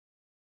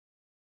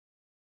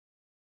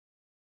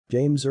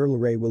James Earl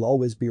Ray will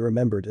always be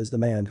remembered as the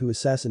man who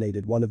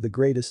assassinated one of the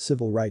greatest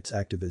civil rights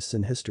activists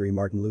in history,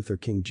 Martin Luther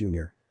King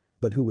Jr.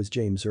 But who was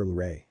James Earl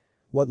Ray?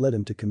 What led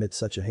him to commit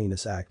such a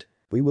heinous act?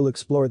 We will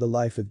explore the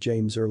life of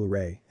James Earl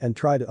Ray and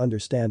try to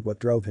understand what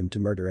drove him to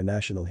murder a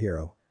national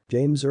hero.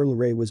 James Earl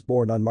Ray was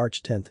born on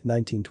March 10,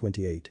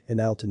 1928,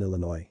 in Alton,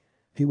 Illinois.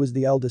 He was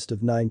the eldest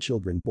of 9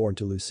 children born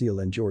to Lucille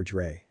and George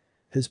Ray.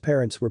 His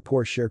parents were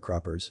poor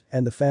sharecroppers,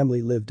 and the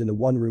family lived in a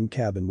one-room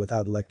cabin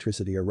without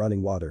electricity or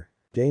running water.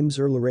 James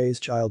Earl Ray's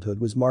childhood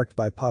was marked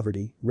by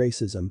poverty,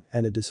 racism,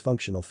 and a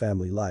dysfunctional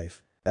family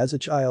life. As a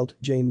child,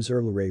 James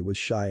Earl Ray was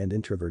shy and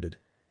introverted.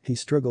 He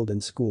struggled in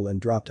school and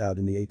dropped out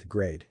in the 8th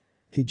grade.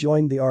 He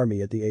joined the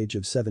army at the age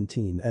of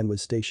 17 and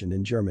was stationed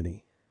in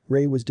Germany.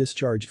 Ray was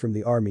discharged from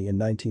the army in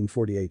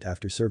 1948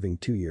 after serving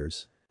 2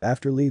 years.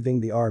 After leaving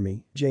the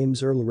army,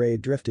 James Earl Ray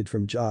drifted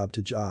from job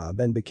to job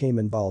and became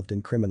involved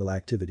in criminal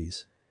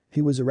activities.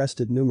 He was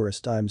arrested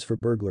numerous times for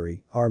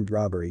burglary, armed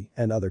robbery,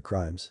 and other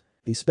crimes.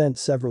 He spent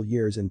several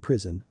years in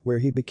prison, where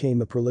he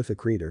became a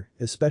prolific reader,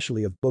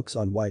 especially of books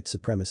on white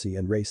supremacy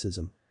and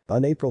racism.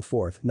 On April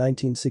 4,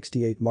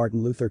 1968,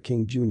 Martin Luther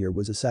King Jr.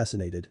 was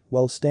assassinated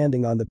while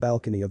standing on the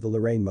balcony of the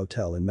Lorraine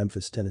Motel in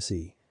Memphis,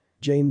 Tennessee.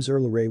 James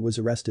Earl Ray was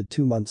arrested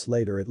 2 months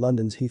later at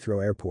London's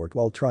Heathrow Airport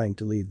while trying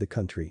to leave the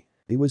country.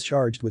 He was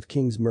charged with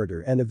King's murder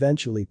and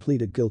eventually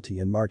pleaded guilty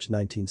in March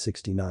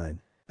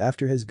 1969.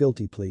 After his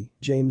guilty plea,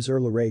 James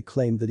Earl Ray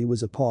claimed that he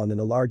was a pawn in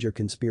a larger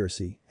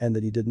conspiracy and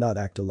that he did not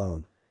act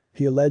alone.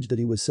 He alleged that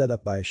he was set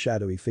up by a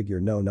shadowy figure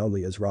known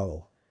only as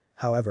Earl.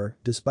 However,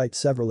 despite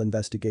several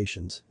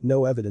investigations,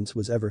 no evidence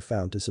was ever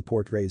found to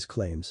support Ray's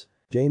claims.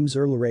 James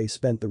Earl Ray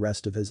spent the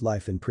rest of his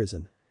life in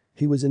prison.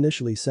 He was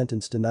initially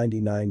sentenced to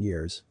 99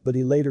 years, but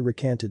he later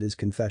recanted his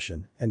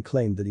confession and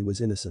claimed that he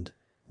was innocent.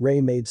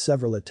 Ray made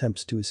several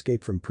attempts to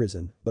escape from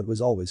prison, but was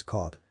always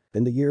caught.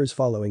 In the years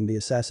following the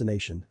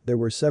assassination, there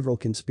were several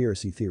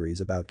conspiracy theories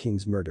about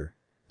King's murder.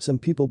 Some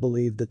people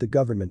believed that the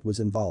government was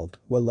involved,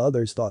 while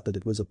others thought that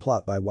it was a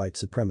plot by white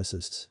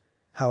supremacists.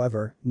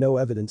 However, no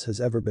evidence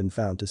has ever been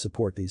found to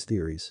support these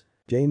theories.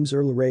 James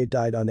Earl Ray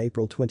died on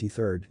April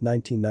 23,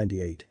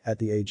 1998, at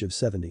the age of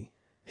 70.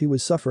 He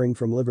was suffering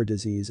from liver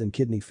disease and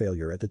kidney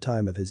failure at the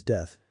time of his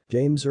death.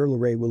 James Earl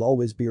Ray will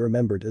always be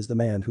remembered as the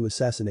man who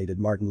assassinated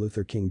Martin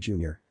Luther King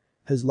Jr.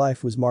 His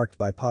life was marked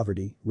by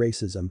poverty,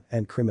 racism,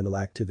 and criminal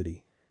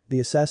activity. The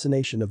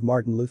assassination of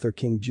Martin Luther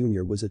King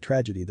Jr. was a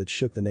tragedy that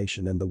shook the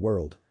nation and the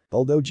world.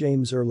 Although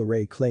James Earl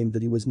Ray claimed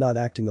that he was not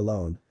acting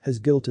alone, his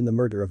guilt in the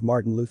murder of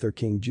Martin Luther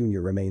King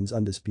Jr. remains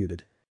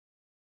undisputed.